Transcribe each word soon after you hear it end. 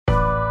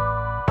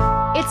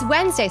It's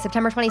Wednesday,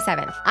 September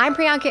 27th. I'm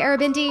Priyanka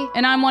Arabindi.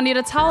 And I'm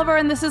Juanita Tolliver,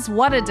 and this is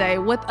What a Day,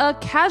 with a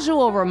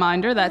casual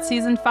reminder that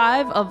Season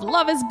 5 of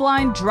Love is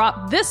Blind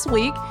dropped this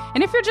week.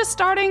 And if you're just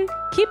starting,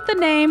 keep the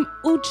name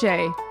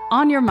Uche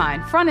on your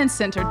mind, front and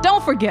center.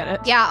 Don't forget it.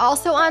 Yeah,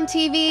 also on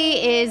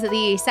TV is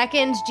the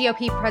second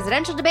GOP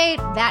presidential debate.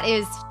 That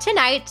is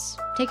tonight.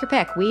 Take your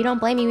pick. We don't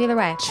blame you either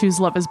way. Choose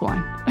Love is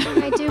Blind.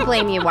 I do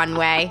blame you one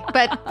way,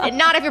 but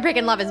not if you're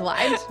picking Love is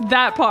Blind.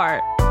 That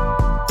part.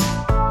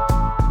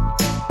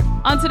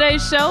 On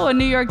today's show, a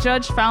New York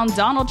judge found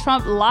Donald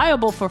Trump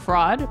liable for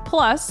fraud.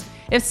 Plus,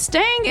 if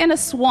staying in a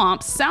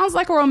swamp sounds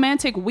like a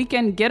romantic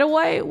weekend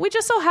getaway, we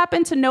just so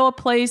happen to know a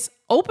place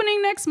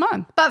opening next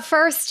month. But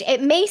first,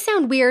 it may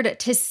sound weird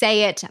to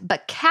say it,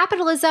 but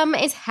capitalism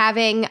is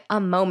having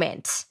a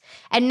moment.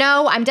 And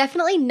no, I'm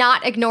definitely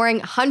not ignoring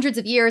hundreds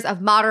of years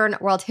of modern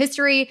world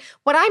history.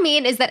 What I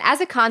mean is that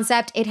as a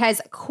concept, it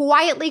has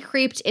quietly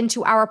creeped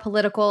into our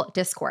political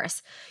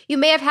discourse. You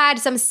may have had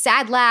some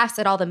sad laughs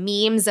at all the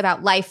memes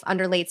about life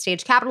under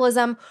late-stage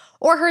capitalism,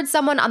 or heard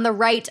someone on the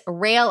right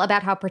rail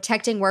about how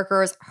protecting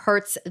workers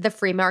hurts the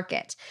free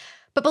market.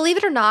 But believe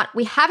it or not,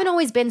 we haven't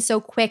always been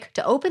so quick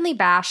to openly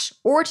bash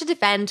or to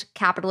defend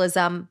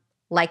capitalism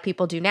like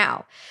people do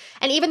now.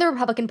 And even the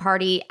Republican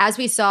Party, as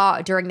we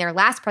saw during their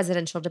last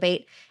presidential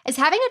debate, is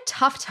having a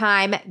tough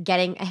time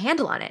getting a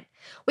handle on it.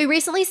 We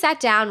recently sat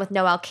down with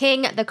Noel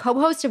King, the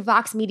co-host of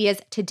Vox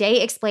Media's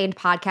Today Explained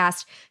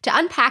podcast, to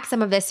unpack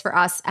some of this for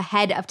us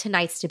ahead of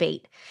tonight's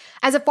debate.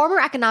 As a former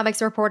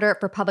economics reporter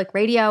for public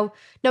radio,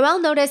 Noel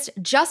noticed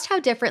just how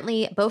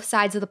differently both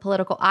sides of the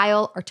political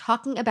aisle are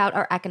talking about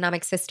our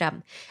economic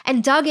system,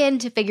 and dug in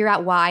to figure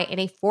out why in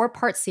a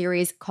 4-part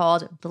series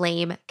called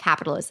Blame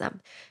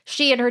Capitalism.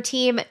 She and her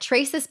team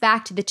trace this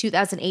back to the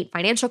 2008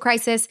 financial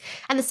crisis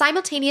and the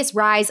simultaneous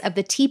rise of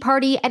the Tea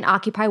Party and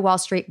Occupy Wall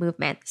Street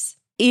movements.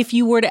 If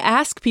you were to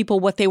ask people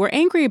what they were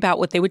angry about,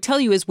 what they would tell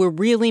you is we're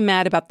really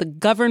mad about the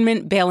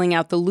government bailing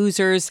out the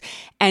losers,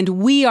 and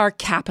we are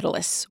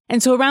capitalists.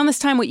 And so around this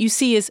time, what you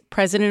see is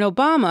President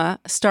Obama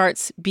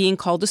starts being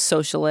called a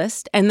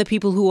socialist, and the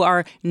people who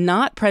are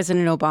not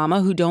President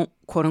Obama, who don't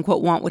quote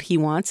unquote want what he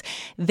wants,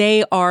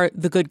 they are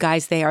the good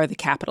guys, they are the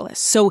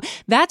capitalists. So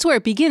that's where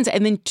it begins.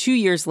 And then 2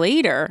 years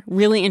later,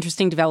 really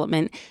interesting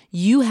development,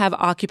 you have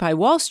Occupy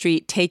Wall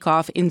Street take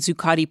off in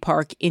Zuccotti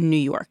Park in New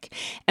York.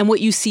 And what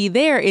you see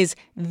there is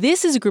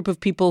this is a group of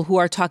people who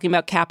are talking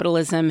about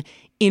capitalism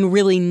in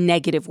really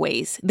negative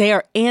ways. They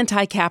are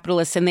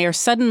anti-capitalists, and they are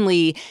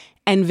suddenly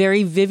and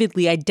very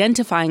vividly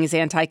identifying as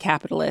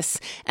anti-capitalists.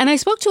 And I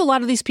spoke to a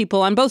lot of these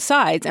people on both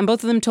sides, and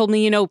both of them told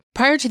me,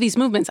 prior to these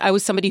movements, I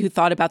was somebody who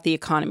thought about the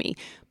economy,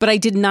 but I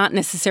did not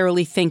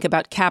necessarily think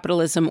about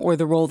capitalism or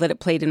the role that it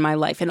played in my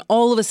life. And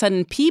all of a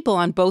sudden, people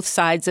on both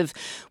sides of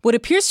what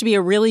appears to be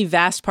a really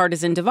vast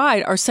partisan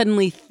divide are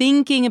suddenly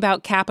thinking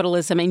about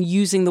capitalism and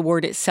using the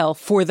word itself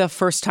for the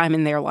first time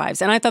in their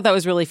lives. And I thought that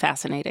was really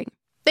fascinating.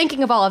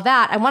 Thinking of all of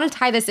that, I want to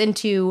tie this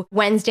into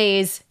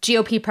Wednesday's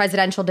GOP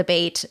presidential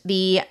debate.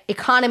 The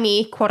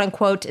economy, quote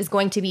unquote, is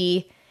going to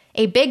be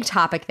a big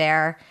topic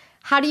there.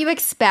 How do you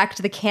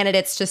expect the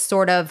candidates to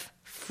sort of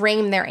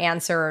frame their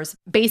answers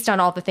based on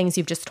all the things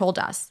you've just told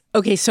us?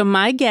 Okay, so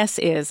my guess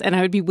is, and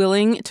I would be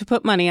willing to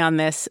put money on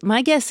this,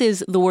 my guess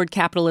is the word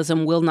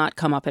capitalism will not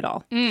come up at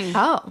all.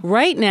 Oh.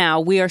 Right now,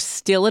 we are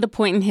still at a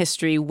point in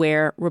history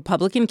where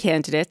Republican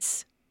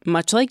candidates,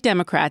 much like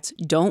Democrats,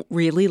 don't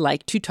really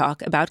like to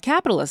talk about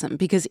capitalism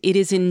because it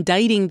is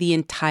indicting the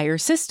entire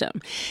system.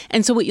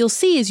 And so what you'll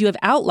see is you have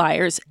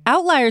outliers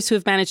who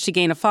have managed to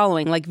gain a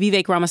following, like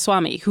Vivek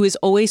Ramaswamy, who is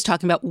always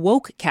talking about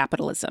woke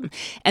capitalism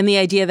and the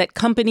idea that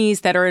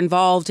companies that are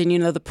involved in,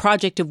 the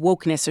project of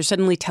wokeness are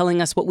suddenly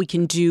telling us what we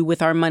can do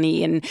with our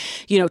money. And,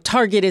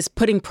 Target is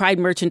putting Pride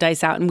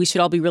merchandise out, and we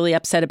should all be really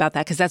upset about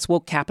that because that's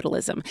woke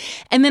capitalism.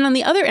 And then on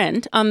the other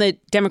end, on the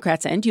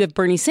Democrats' end, you have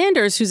Bernie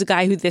Sanders, who's a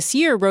guy who this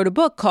year wrote a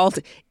book called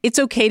It's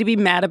Okay to be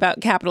Mad About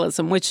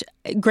Capitalism, which,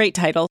 great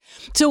title.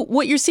 So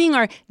what you're seeing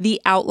are the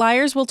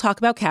outliers will talk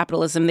about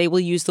capitalism. They will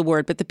use the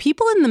word, but the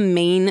people in the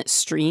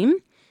mainstream,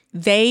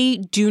 they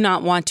do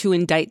not want to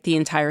indict the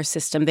entire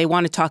system. They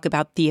want to talk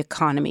about the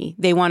economy.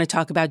 They want to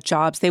talk about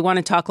jobs. They want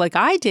to talk like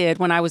I did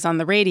when I was on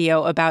the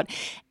radio about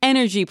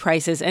energy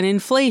prices and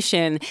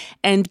inflation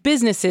and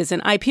businesses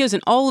and IPOs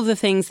and all of the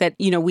things that,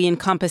 we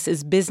encompass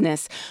as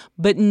business.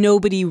 But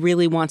nobody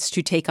really wants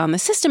to take on the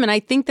system. And I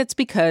think that's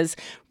because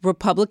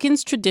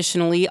Republicans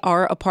traditionally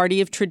are a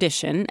party of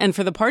tradition. And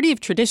for the party of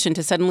tradition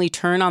to suddenly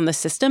turn on the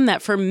system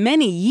that for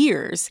many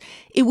years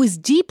it was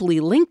deeply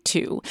linked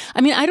to.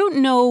 I mean, I don't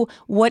know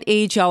what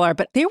age y'all are,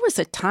 but there was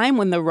a time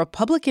when the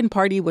Republican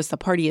Party was the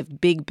party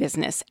of big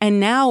business. And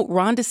now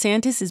Ron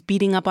DeSantis is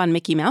beating up on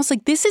Mickey Mouse.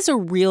 Like, this is a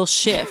real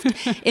shift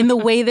in the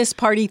way this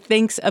party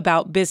thinks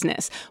about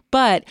business.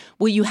 But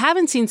what you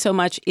haven't seen so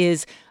much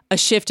is a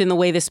shift in the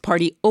way this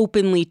party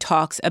openly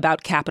talks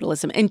about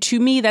capitalism. And to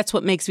me, that's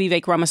what makes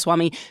Vivek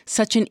Ramaswamy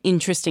such an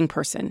interesting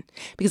person,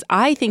 because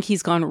I think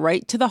he's gone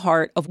right to the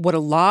heart of what a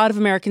lot of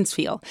Americans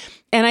feel.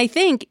 And I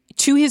think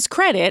to his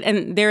credit,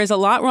 and there is a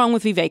lot wrong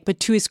with Vivek, but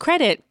to his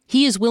credit,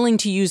 he is willing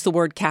to use the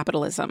word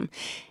capitalism.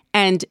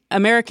 And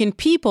American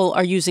people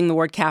are using the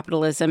word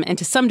capitalism. And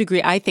to some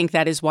degree, I think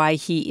that is why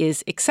he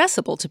is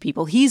accessible to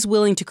people. He's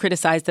willing to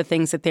criticize the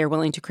things that they're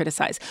willing to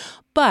criticize.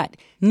 But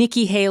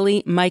Nikki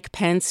Haley, Mike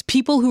Pence,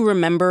 people who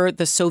remember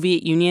the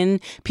Soviet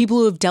Union, people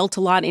who have dealt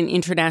a lot in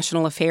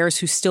international affairs,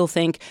 who still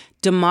think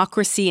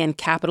democracy and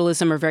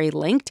capitalism are very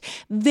linked,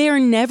 they're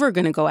never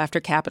going to go after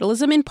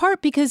capitalism, in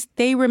part because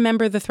they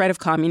remember the threat of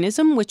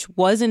communism, which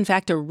was, in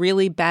fact, a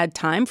really bad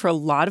time for a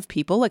lot of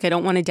people. Like, I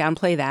don't want to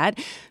downplay that.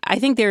 I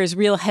think there is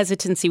real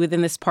hesitancy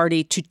within this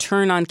party to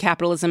turn on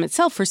capitalism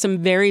itself for some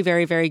very,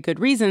 very, very good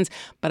reasons.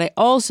 But I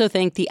also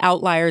think the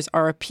outliers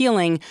are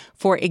appealing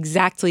for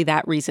exactly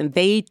that reason.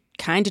 They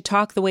kind of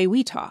talk the way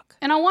we talk.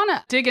 And I want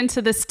to dig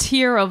into this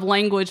tier of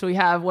language we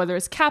have, whether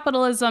it's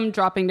capitalism,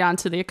 dropping down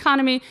to the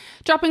economy,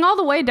 dropping all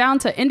the way down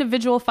to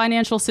individual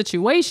financial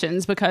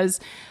situations, because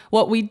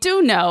what we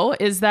do know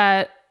is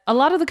that a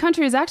lot of the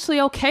country is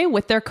actually okay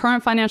with their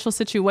current financial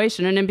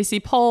situation. An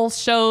NBC poll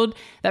showed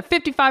that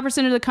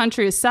 55% of the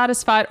country is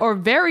satisfied or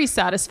very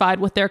satisfied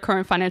with their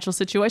current financial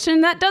situation.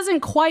 And that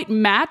doesn't quite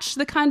match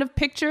the kind of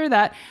picture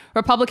that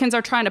Republicans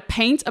are trying to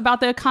paint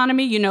about the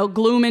economy, you know,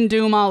 gloom and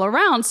doom all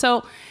around.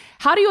 So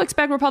how do you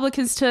expect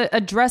Republicans to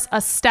address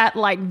a stat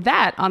like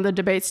that on the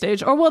debate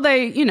stage? Or will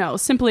they, you know,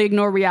 simply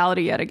ignore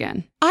reality yet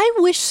again? I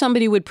wish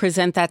somebody would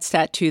present that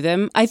stat to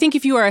them. I think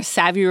if you are a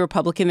savvy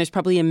Republican, there's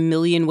probably a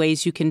million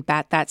ways you can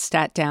bat that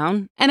stat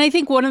down. And I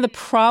think one of the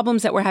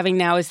problems that we're having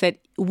now is that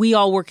we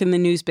all work in the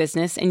news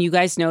business, and you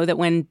guys know that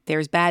when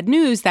there's bad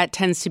news, that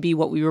tends to be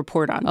what we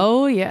report on.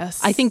 Oh, yes.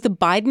 I think the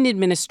Biden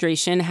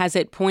administration has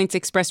at points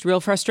expressed real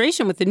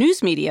frustration with the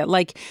news media.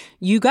 Like,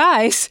 you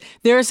guys,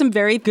 there are some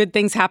very good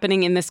things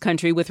happening in this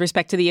country with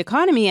respect to the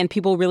economy, and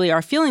people really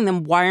are feeling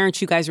them. Why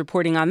aren't you guys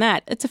reporting on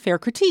that? It's a fair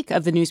critique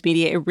of the news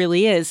media. It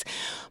really is.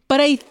 But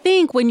I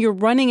think when you're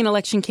running an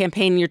election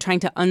campaign and you're trying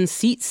to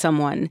unseat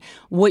someone,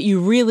 what you're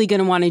really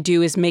going to want to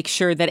do is make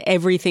sure that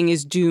everything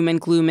is doom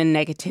and gloom and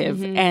negative.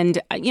 Mm-hmm.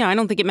 And, you know, I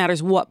don't think it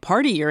matters what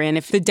party you're in.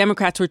 If the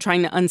Democrats were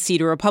trying to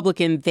unseat a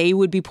Republican, they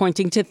would be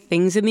pointing to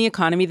things in the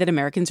economy that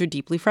Americans are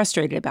deeply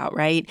frustrated about,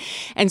 right?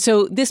 And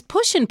so this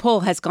push and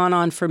pull has gone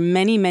on for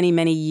many, many,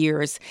 many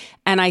years.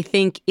 And I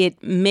think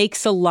it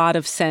makes a lot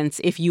of sense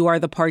if you are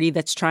the party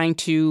that's trying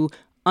to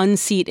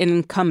unseat an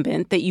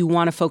incumbent, that you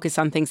want to focus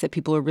on things that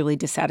people are really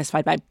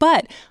dissatisfied by.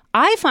 But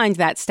I find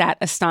that stat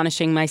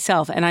astonishing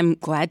myself, and I'm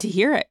glad to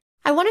hear it.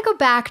 I want to go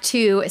back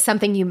to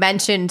something you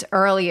mentioned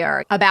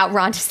earlier about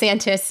Ron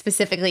DeSantis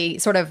specifically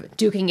sort of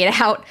duking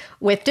it out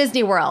with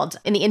Disney World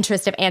in the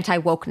interest of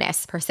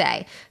anti-wokeness, per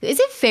se. Is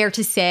it fair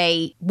to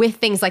say, with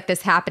things like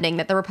this happening,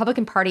 that the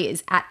Republican Party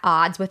is at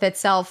odds with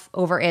itself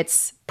over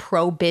its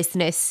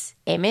pro-business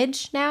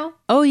image now?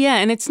 Oh, yeah.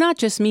 And it's not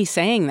just me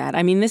saying that.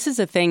 I mean, this is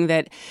a thing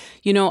that,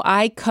 you know,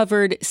 I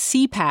covered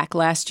CPAC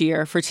last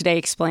year for Today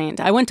Explained.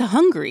 I went to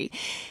Hungary,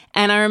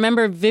 and I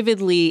remember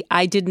vividly,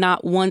 I did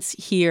not once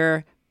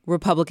hear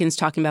Republicans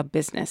talking about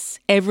business.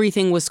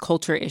 Everything was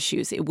culture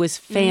issues. It was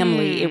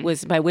family. It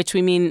was, by which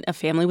we mean a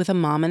family with a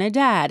mom and a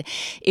dad.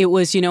 It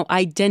was, you know,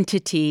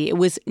 identity. It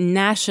was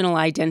national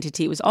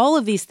identity. It was all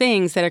of these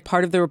things that are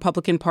part of the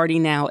Republican Party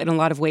now in a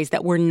lot of ways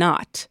that were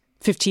not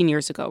 15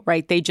 years ago,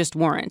 right? They just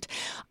weren't.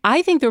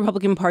 I think the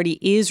Republican Party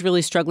is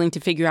really struggling to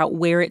figure out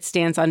where it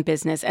stands on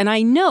business. And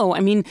I know,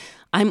 I mean,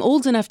 I'm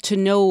old enough to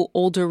know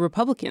older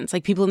Republicans,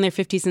 like people in their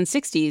 50s and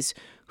 60s,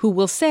 who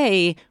will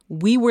say,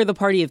 we were the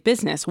party of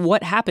business.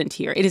 What happened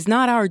here? It is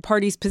not our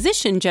party's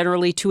position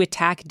generally to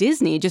attack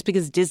Disney just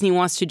because Disney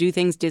wants to do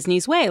things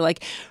Disney's way.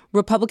 Like,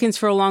 Republicans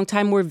for a long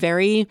time were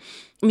very,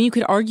 I mean, you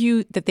could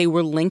argue that they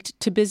were linked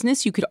to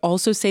business. You could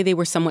also say they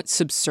were somewhat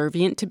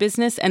subservient to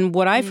business. And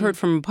what I've heard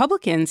from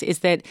Republicans is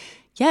that,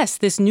 yes,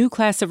 this new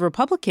class of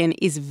Republican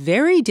is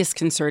very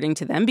disconcerting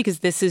to them because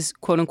this is,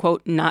 quote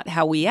unquote, not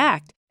how we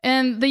act.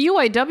 And the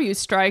UAW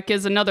strike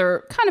is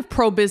another kind of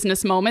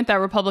pro-business moment that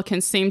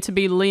Republicans seem to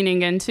be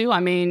leaning into. I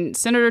mean,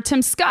 Senator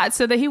Tim Scott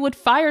said that he would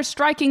fire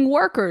striking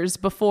workers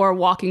before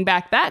walking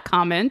back that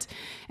comment.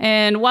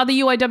 And while the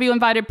UAW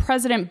invited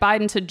President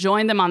Biden to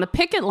join them on the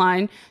picket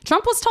line,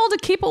 Trump was told to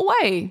keep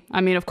away.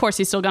 I mean, of course,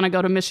 he's still going to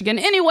go to Michigan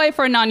anyway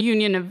for a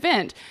non-union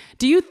event.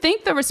 Do you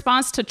think the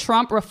response to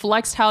Trump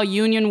reflects how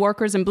union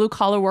workers and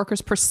blue-collar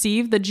workers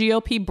perceive the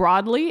GOP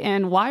broadly,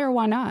 and why or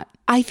why not?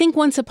 I think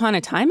once upon a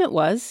time it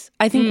was.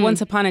 I think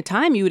once upon a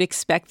time you would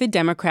expect the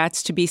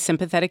Democrats to be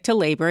sympathetic to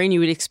labor and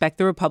you would expect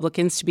the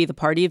Republicans to be the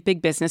party of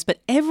big business,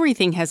 but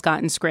everything has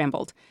gotten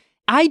scrambled.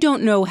 I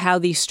don't know how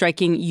these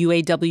striking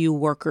UAW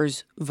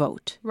workers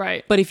vote.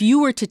 Right. But if you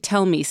were to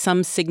tell me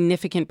some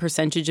significant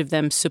percentage of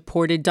them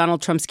supported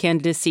Donald Trump's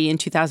candidacy in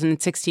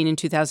 2016 and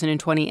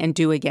 2020 and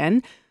do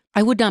again,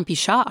 I would not be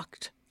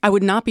shocked. I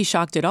would not be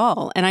shocked at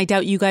all. And I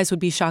doubt you guys would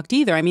be shocked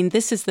either. I mean,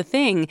 this is the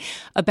thing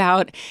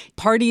about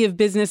party of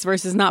business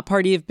versus not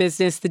party of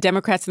business, the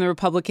Democrats and the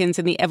Republicans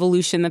and the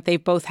evolution that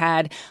they've both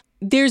had.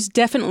 There's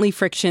definitely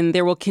friction.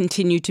 There will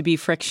continue to be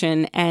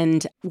friction,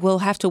 and we'll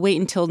have to wait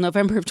until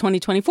November of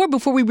 2024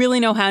 before we really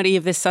know how any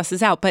of this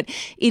susses out. But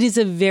it is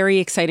a very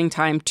exciting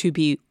time to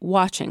be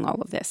watching all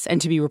of this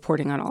and to be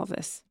reporting on all of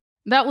this.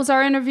 That was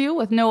our interview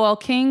with Noelle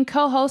King,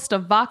 co-host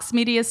of Vox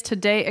Media's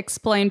Today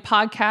Explained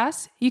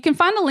podcast. You can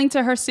find a link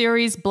to her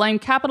series, Blame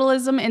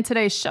Capitalism, in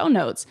today's show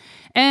notes.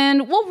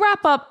 And we'll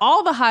wrap up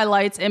all the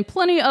highlights and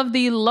plenty of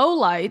the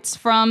lowlights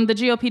from the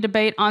GOP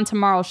debate on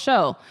tomorrow's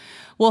show.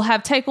 We'll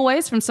have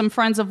takeaways from some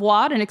friends of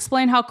WAD and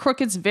explain how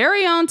Crooked's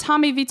very own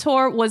Tommy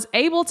Vitor was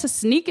able to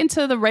sneak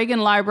into the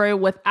Reagan Library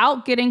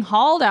without getting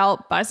hauled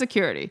out by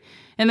security.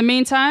 In the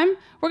meantime,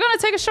 we're going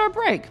to take a short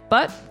break,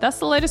 but that's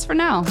the latest for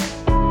now.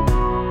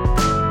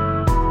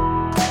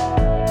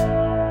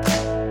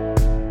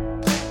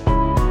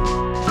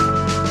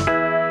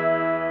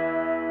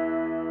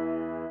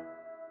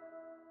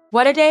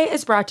 What a Day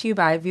is brought to you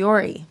by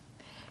Vuori.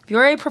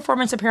 Vuori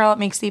Performance Apparel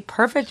makes the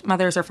perfect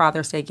Mother's or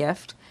Father's Day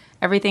gift.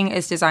 Everything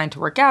is designed to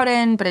work out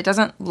in, but it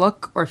doesn't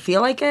look or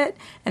feel like it.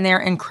 And they're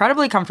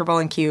incredibly comfortable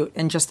and cute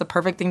and just the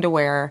perfect thing to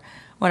wear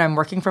when I'm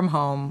working from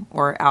home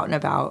or out and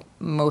about,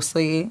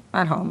 mostly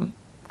at home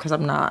because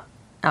I'm not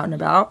out and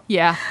about.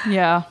 Yeah.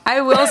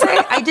 I will say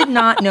I did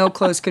not know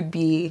clothes could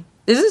be,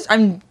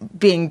 I'm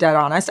being dead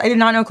honest. I did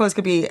not know clothes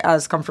could be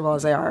as comfortable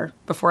as they are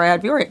before I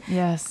had Vuori.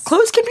 Yes.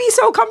 Clothes can be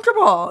so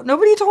comfortable.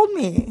 Nobody told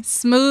me.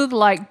 Smooth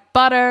like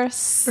butter,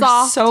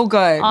 soft, so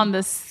good on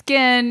the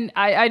skin.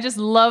 I just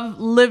love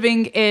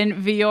living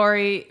in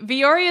Vuori.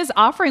 Vuori is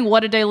offering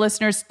What a Day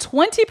listeners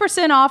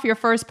 20% off your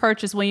first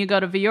purchase when you go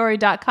to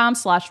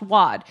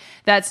vuori.com/WAD.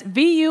 That's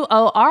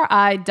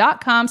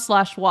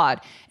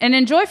VUORI.com/WAD. And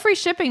enjoy free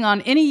shipping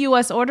on any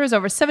U.S. orders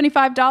over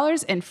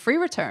 $75 and free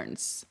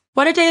returns.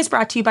 What a Day is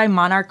brought to you by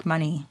Monarch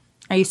Money.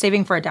 Are you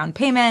saving for a down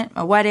payment,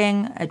 a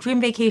wedding, a dream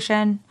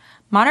vacation?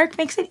 Monarch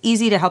makes it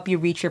easy to help you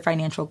reach your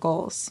financial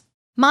goals.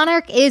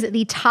 Monarch is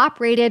the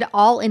top-rated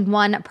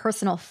all-in-one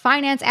personal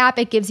finance app.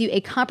 It gives you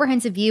a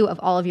comprehensive view of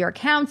all of your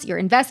accounts, your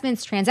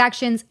investments,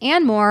 transactions,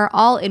 and more,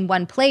 all in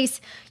one place.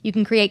 You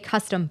can create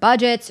custom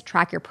budgets,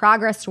 track your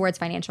progress towards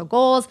financial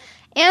goals,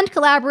 and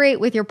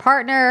collaborate with your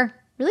partner.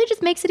 Really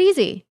just makes it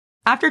easy.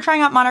 After trying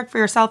out Monarch for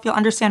yourself, you'll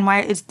understand why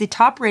it's the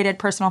top-rated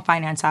personal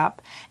finance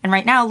app. And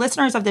right now,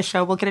 listeners of this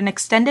show will get an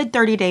extended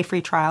 30-day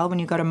free trial when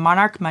you go to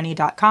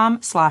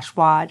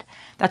monarchmoney.com/WAD.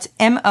 That's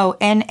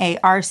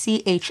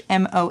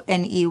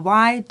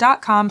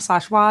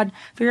monarchmoney.com/WAD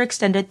for your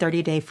extended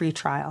 30-day free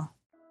trial.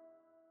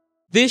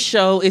 This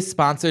show is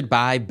sponsored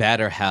by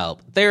BetterHelp.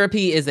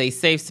 Therapy is a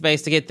safe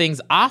space to get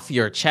things off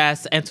your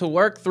chest and to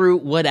work through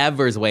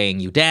whatever's weighing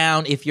you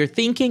down. If you're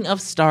thinking of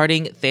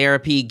starting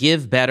therapy,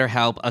 give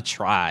BetterHelp a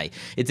try.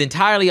 It's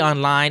entirely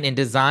online and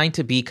designed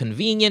to be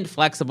convenient,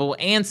 flexible,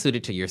 and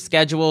suited to your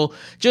schedule.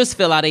 Just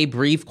fill out a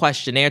brief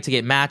questionnaire to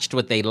get matched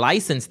with a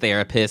licensed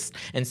therapist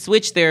and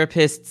switch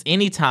therapists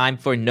anytime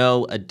for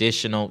no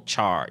additional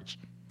charge.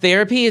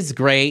 Therapy is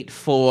great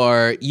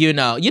for, you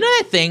know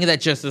that thing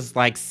that just is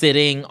like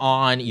sitting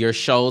on your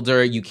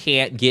shoulder, you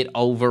can't get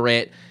over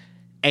it,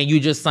 and you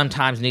just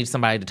sometimes need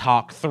somebody to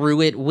talk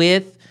through it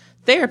with?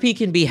 Therapy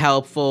can be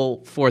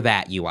helpful for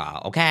that, you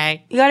all,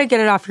 okay? You got to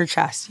get it off your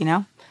chest,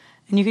 And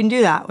you can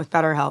do that with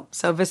BetterHelp.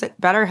 So visit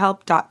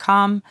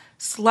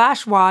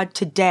betterhelp.com/WAD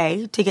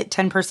today to get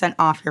 10%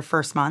 off your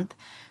first month.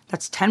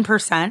 That's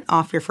 10%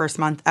 off your first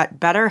month at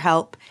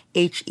BetterHelp,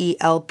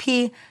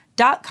 HELP.com/WAD.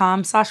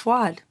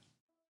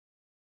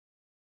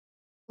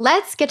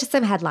 Let's get to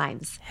some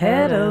headlines.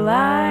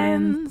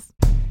 Headlines.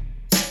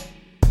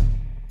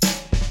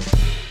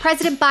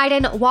 President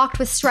Biden walked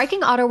with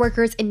striking auto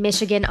workers in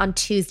Michigan on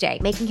Tuesday,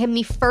 making him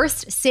the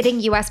first sitting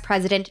U.S.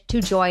 president to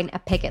join a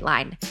picket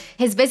line.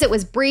 His visit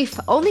was brief,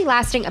 only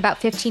lasting about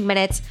 15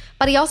 minutes,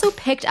 but he also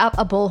picked up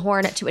a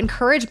bullhorn to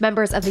encourage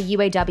members of the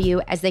UAW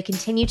as they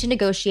continue to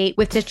negotiate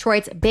with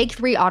Detroit's big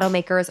three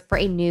automakers for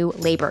a new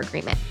labor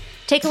agreement.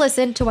 Take a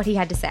listen to what he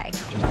had to say.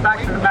 The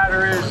fact of the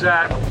matter is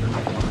that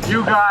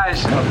you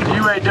guys, the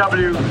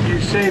UAW,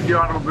 you saved the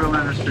automobile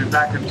industry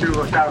back in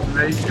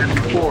 2008 and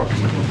before.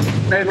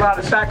 Made a lot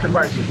of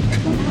sacrifices,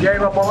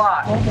 gave up a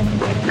lot,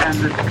 and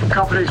the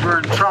companies were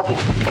in trouble.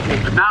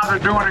 But now they're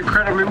doing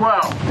incredibly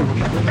well.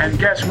 And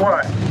guess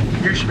what?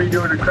 You should be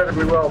doing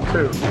incredibly well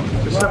too.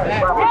 The simple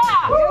problem.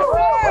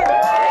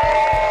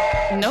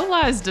 No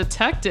lies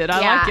detected. I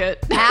like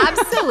it.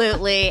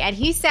 Absolutely. And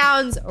he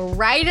sounds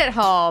right at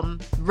home,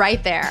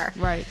 right there.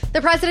 Right. The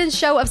president's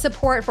show of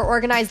support for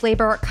organized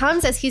labor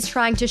comes as he's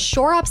trying to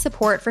shore up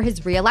support for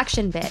his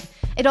re-election bid.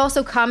 It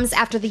also comes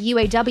after the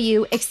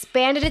UAW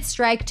expanded its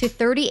strike to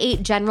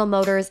 38 General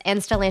Motors and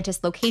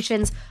Stellantis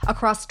locations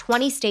across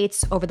 20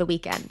 states over the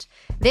weekend,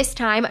 this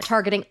time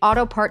targeting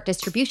auto part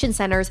distribution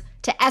centers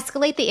to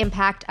escalate the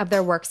impact of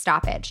their work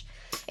stoppage.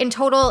 In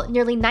total,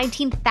 nearly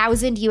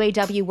 19,000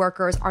 UAW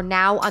workers are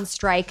now on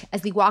strike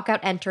as the walkout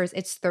enters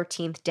its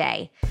 13th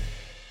day.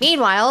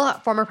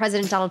 Meanwhile, former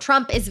President Donald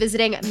Trump is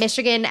visiting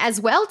Michigan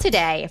as well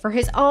today for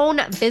his own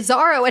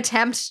bizarro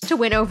attempt to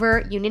win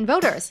over union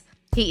voters.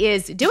 He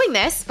is doing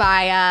this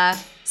by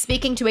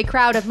speaking to a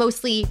crowd of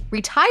mostly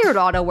retired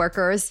auto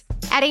workers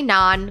at a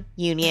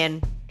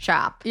non-union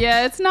shop.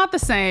 Yeah, it's not the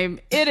same.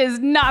 It is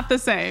not the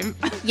same.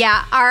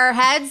 Yeah, our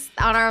heads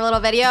on our little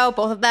video,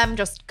 both of them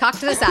just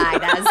cocked to the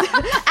side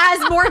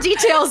as more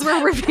details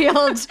were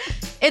revealed.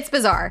 It's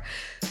bizarre.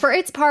 For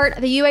its part,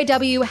 the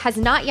UAW has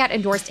not yet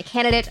endorsed a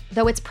candidate,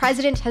 though its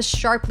president has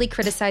sharply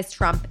criticized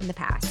Trump in the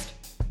past.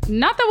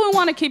 Not that we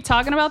want to keep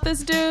talking about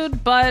this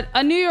dude, but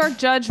a New York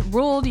judge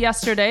ruled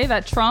yesterday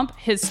that Trump,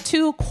 his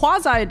 2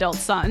 quasi-adult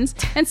sons,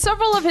 and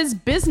several of his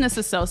business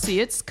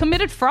associates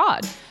committed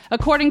fraud.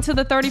 According to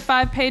the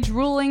 35-page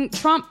ruling,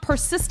 Trump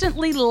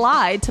persistently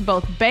lied to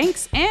both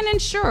banks and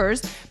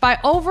insurers by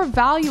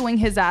overvaluing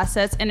his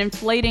assets and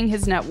inflating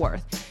his net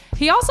worth.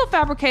 He also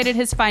fabricated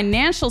his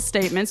financial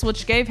statements,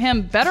 which gave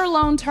him better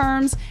loan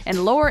terms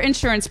and lower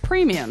insurance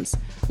premiums.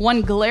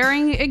 One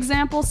glaring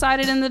example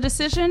cited in the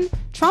decision,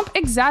 Trump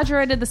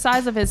exaggerated the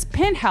size of his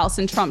penthouse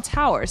in Trump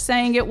Tower,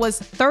 saying it was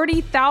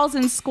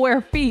 30,000 square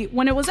feet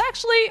when it was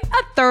actually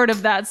a third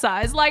of that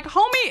size. Like,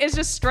 homie is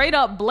just straight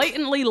up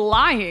blatantly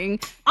lying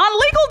on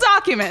legal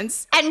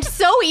documents. And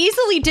so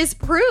easily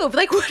disproved.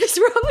 Like, what is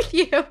wrong with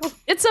you?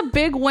 It's a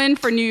big win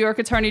for New York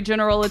Attorney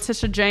General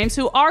Letitia James,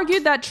 who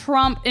argued that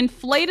Trump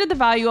inflated the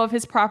value of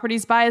his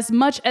properties by as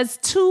much as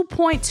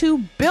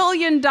 $2.2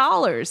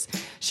 billion.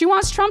 She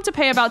wants Trump to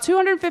pay about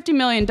 $250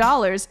 million,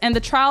 and the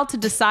trial to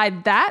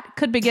decide that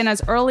could begin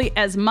as early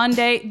as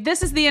Monday.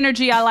 This is the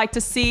energy I like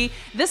to see.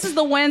 This is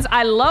the wins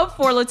I love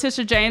for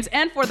Letitia James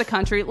and for the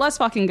country. Let's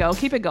fucking go.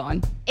 Keep it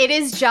going. It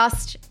is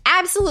just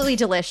absolutely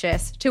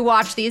delicious to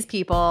watch these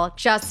people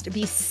just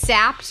be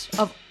sapped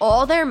of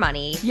all their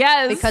money.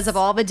 Yes. Because of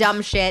all the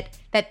dumb shit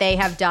that they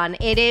have done.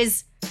 It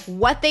is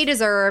what they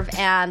deserve,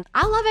 and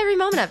I love every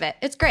moment of it.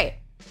 It's great.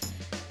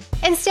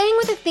 And staying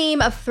with the theme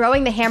of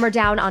throwing the hammer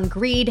down on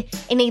greed,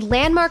 in a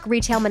landmark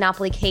retail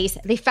monopoly case,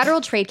 the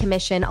Federal Trade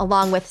Commission,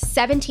 along with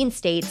 17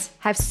 states,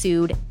 have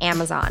sued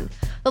Amazon.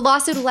 The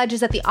lawsuit alleges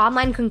that the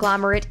online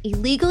conglomerate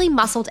illegally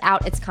muscled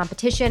out its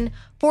competition,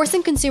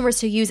 forcing consumers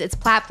to use its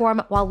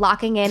platform while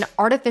locking in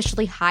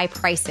artificially high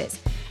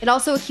prices. It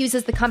also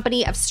accuses the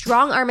company of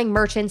strong-arming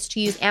merchants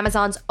to use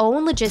Amazon's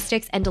own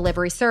logistics and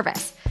delivery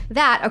service.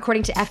 That,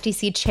 according to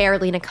FTC Chair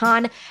Lina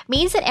Khan,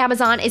 means that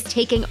Amazon is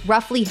taking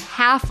roughly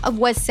half of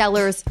what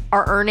sellers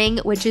are earning,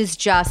 which is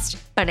just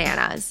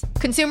bananas.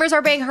 Consumers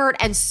are being hurt,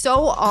 and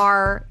so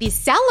are the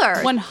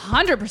sellers.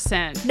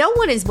 100%. No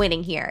one is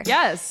winning here.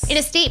 Yes. In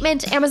a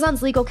statement,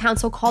 Amazon's legal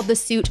counsel called the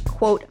suit,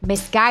 quote,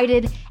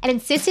 misguided, and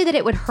insisted that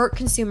it would hurt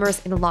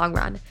consumers in the long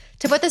run.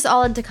 To put this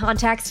all into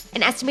context,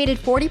 an estimated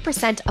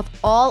 40% of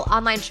all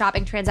online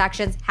shopping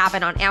transactions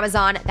happen on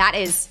Amazon. That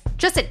is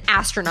just an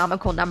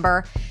astronomical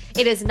number.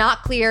 It is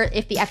not clear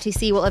if the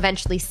FTC will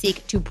eventually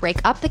seek to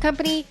break up the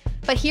company,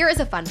 but here is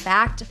a fun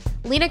fact.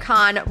 Lina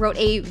Khan wrote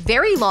a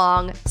very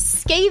long,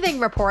 scathing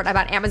report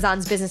about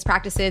Amazon's business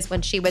practices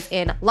when she was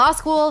in law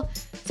school.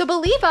 So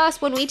believe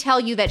us when we tell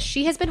you that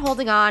she has been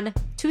holding on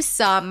to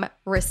some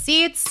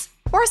receipts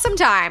for some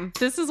time.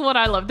 This is what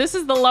I love. This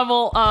is the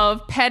level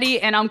of petty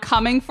and I'm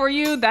coming for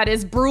you that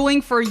is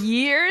brewing for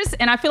years.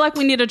 And I feel like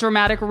we need a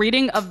dramatic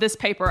reading of this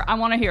paper. I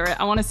want to hear it.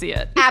 I want to see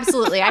it.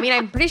 Absolutely. I mean,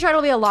 I'm pretty sure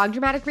it'll be a long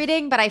dramatic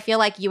reading, but I feel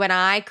like you and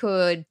I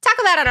could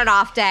tackle that on an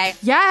off day.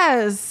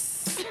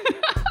 Yes.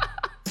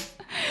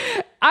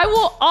 I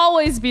will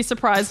always be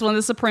surprised when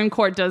the Supreme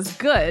Court does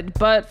good,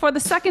 but for the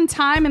second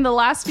time in the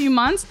last few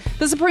months,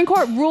 the Supreme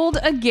Court ruled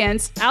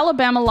against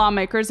Alabama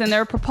lawmakers and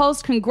their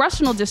proposed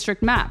congressional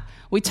district map.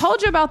 We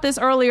told you about this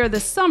earlier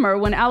this summer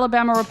when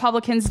Alabama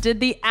Republicans did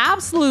the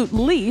absolute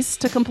least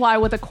to comply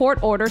with a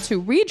court order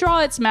to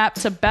redraw its map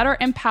to better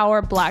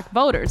empower black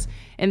voters.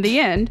 In the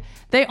end,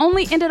 they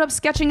only ended up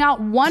sketching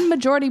out one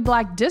majority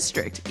black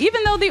district,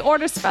 even though the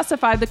order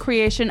specified the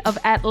creation of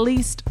at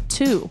least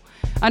 2.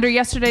 Under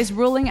yesterday's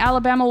ruling,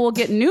 Alabama will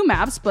get new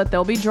maps, but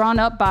they'll be drawn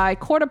up by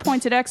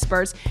court-appointed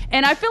experts.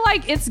 And I feel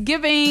like it's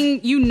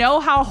giving, you know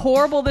how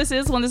horrible this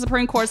is when the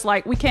Supreme Court's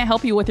like, we can't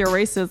help you with your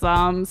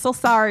racism. So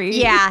sorry.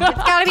 Yeah,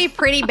 it's gotta be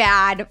pretty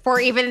bad for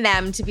even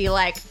them to be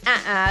like,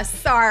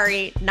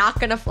 sorry, not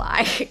gonna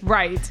fly.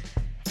 Right.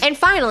 And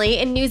finally,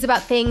 in news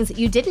about things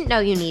you didn't know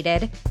you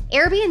needed,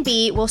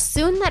 Airbnb will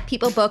soon let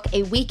people book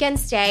a weekend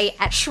stay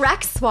at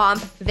Shrek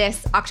Swamp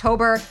this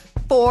October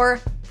for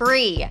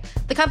free.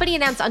 The company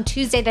announced on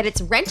Tuesday that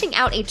it's renting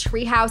out a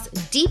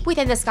treehouse deep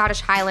within the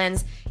Scottish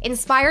Highlands,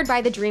 inspired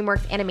by the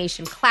DreamWorks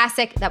animation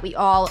classic that we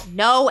all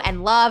know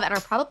and love and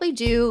are probably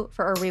due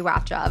for a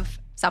rewatch of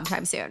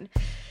sometime soon.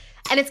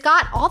 And it's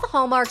got all the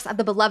hallmarks of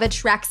the beloved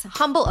Shrek's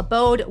humble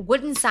abode,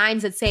 wooden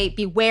signs that say,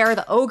 "Beware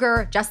the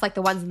ogre," just like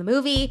the ones in the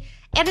movie,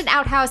 and an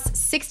outhouse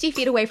 60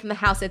 feet away from the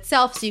house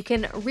itself so you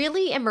can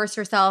really immerse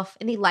yourself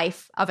in the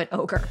life of an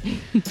ogre.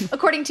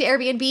 According to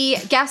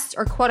Airbnb, guests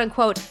or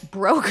quote-unquote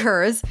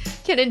brokers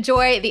can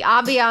enjoy the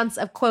ambiance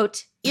of,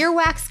 quote,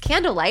 earwax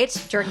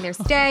candlelight during their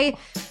stay,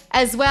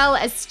 as well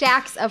as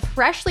stacks of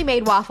freshly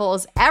made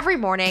waffles every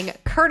morning,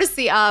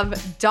 courtesy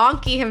of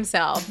Donkey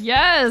himself.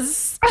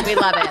 Yes. We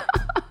love it.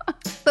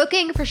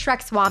 Booking for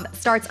Shrek Swamp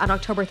starts on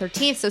October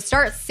 13th, so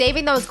start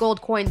saving those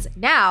gold coins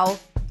now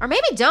Or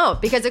maybe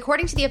don't, because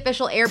according to the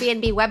official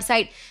Airbnb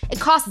website, it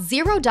costs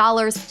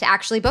 $0 to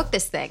actually book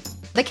this thing.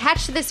 The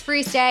catch to this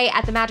free stay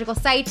at the magical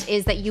site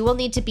is that you will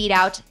need to beat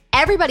out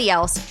everybody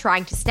else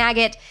trying to snag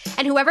it,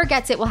 and whoever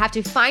gets it will have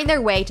to find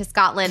their way to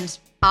Scotland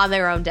on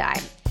their own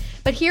dime.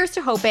 But here's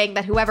to hoping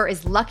that whoever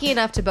is lucky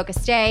enough to book a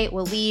stay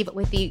will leave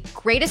with the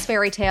greatest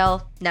fairy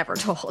tale never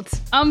told.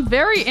 I'm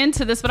very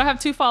into this, but I have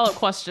 2 follow-up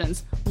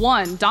questions.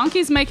 1,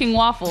 Donkey's making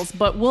waffles,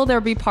 but will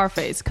there be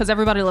parfaits? Because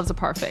everybody loves a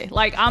parfait.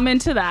 Like, I'm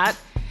into that.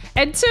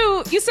 And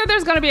 2, you said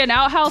there's going to be an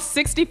outhouse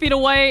 60 feet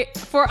away.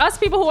 For us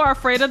people who are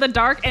afraid of the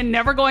dark and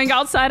never going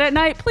outside at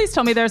night, please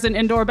tell me there's an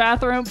indoor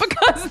bathroom,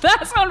 because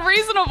that's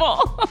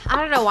unreasonable. I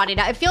don't know,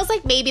 Juanita. It feels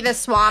like maybe the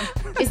swamp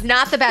is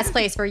not the best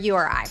place for you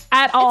or I.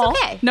 At all. It's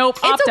okay. Nope,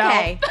 it's opt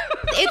okay. out.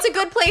 It's a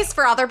good place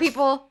for other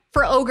people,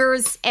 for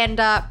ogres and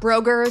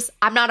brogers.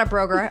 I'm not a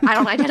broger. I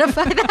don't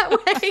identify that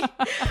way.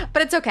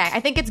 But it's okay. I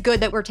think it's good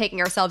that we're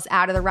taking ourselves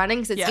out of the running,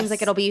 because it seems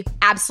like it'll be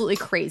absolutely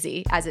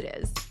crazy as it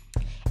is.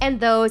 And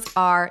those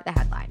are the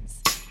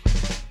headlines.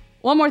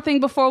 One more thing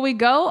before we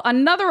go.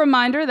 Another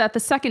reminder that the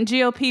second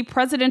GOP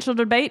presidential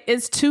debate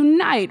is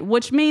tonight,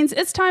 which means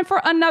it's time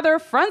for another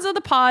Friends of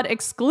the Pod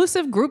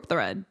exclusive group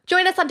thread.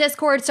 Join us on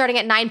Discord starting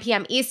at 9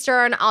 p.m.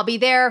 Eastern. I'll be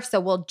there. So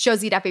will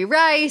Josie Duffy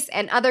Rice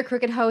and other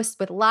Crooked hosts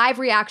with live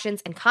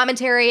reactions and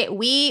commentary.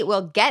 We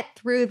will get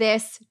through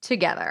this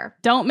together.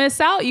 Don't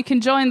miss out. You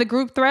can join the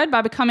group thread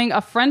by becoming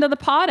a friend of the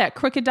pod at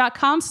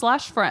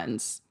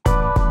crooked.com/friends.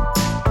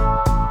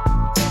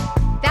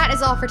 That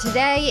is all for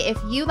today. If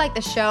you like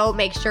the show,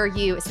 make sure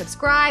you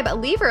subscribe,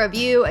 leave a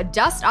review,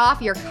 dust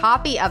off your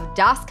copy of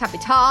Das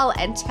Kapital,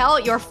 and tell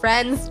your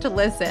friends to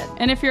listen.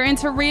 And if you're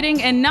into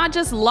reading and not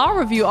just law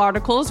review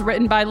articles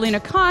written by Lena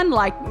Khan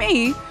like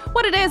me,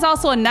 What It Is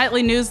also a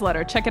nightly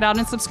newsletter. Check it out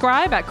and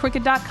subscribe at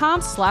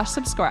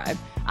crooked.com/subscribe.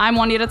 I'm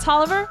Juanita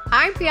Tolliver.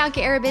 I'm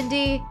Priyanka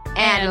Arabindi,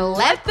 and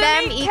let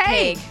them eat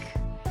cake.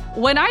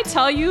 When I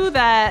tell you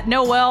that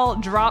Noelle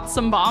dropped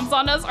some bombs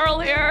on us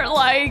earlier,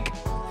 like,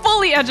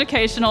 fully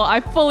educational. I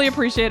fully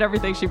appreciate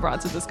everything she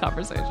brought to this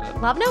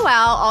conversation. Love Noelle.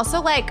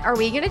 Also, like, are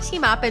we going to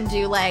team up and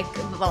do, like,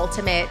 the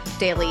ultimate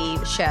daily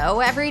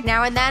show every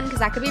now and then? Because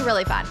that could be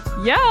really fun.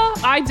 Yeah,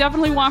 I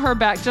definitely want her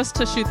back just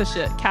to shoot the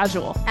shit.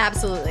 Casual.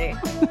 Absolutely.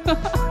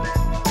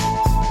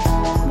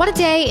 What a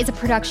Day is a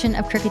production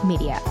of Crooked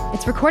Media.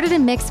 It's recorded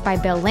and mixed by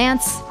Bill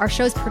Lance. Our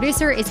show's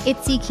producer is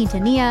Itzy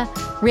Quintanilla.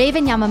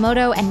 Raven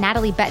Yamamoto and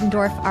Natalie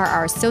Bettendorf are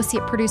our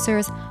associate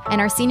producers,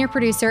 and our senior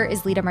producer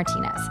is Lita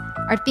Martinez.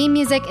 Our theme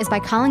music is by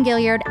Colin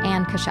Gilliard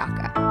and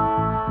Kashaka.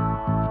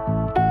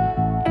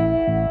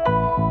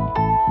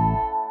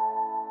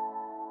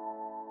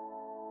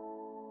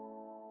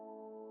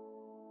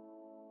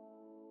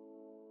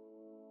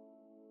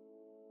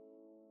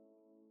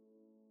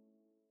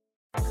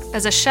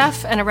 As a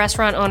chef and a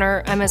restaurant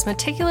owner, I'm as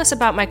meticulous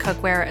about my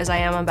cookware as I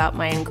am about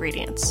my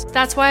ingredients.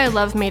 That's why I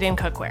love Made in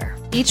Cookware.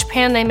 Each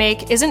pan they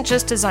make isn't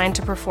just designed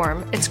to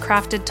perform, it's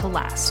crafted to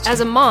last. As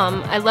a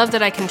mom, I love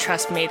that I can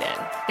trust Made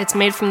In. It's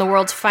made from the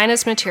world's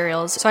finest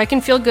materials, so I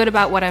can feel good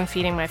about what I'm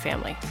feeding my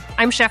family.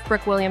 I'm Chef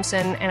Brooke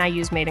Williamson, and I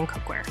use Made in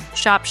Cookware.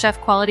 Shop chef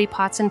quality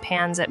pots and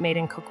pans at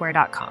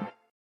madeincookware.com.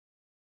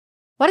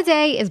 What a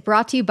Day is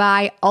brought to you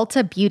by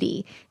Ulta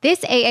Beauty. This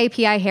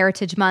AAPI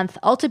Heritage Month,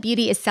 Ulta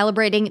Beauty is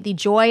celebrating the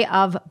joy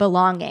of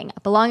belonging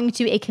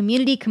to a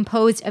community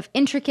composed of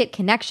intricate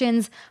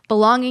connections,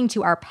 belonging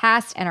to our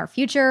past and our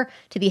future,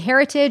 to the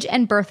heritage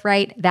and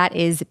birthright that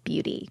is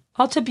beauty.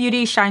 Ulta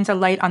Beauty shines a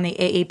light on the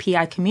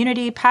AAPI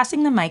community,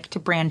 passing the mic to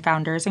brand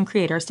founders and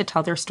creators to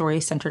tell their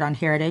stories centered on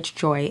heritage,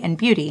 joy, and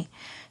beauty.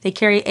 They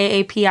carry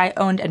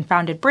AAPI-owned and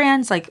founded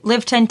brands like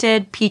Live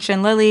Tinted, Peach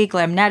and Lily,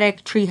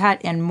 Glamnetic, Tree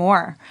Hut, and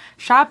more.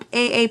 Shop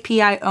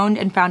AAPI-owned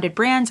and founded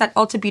brands at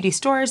Ulta Beauty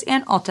stores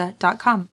and Ulta.com.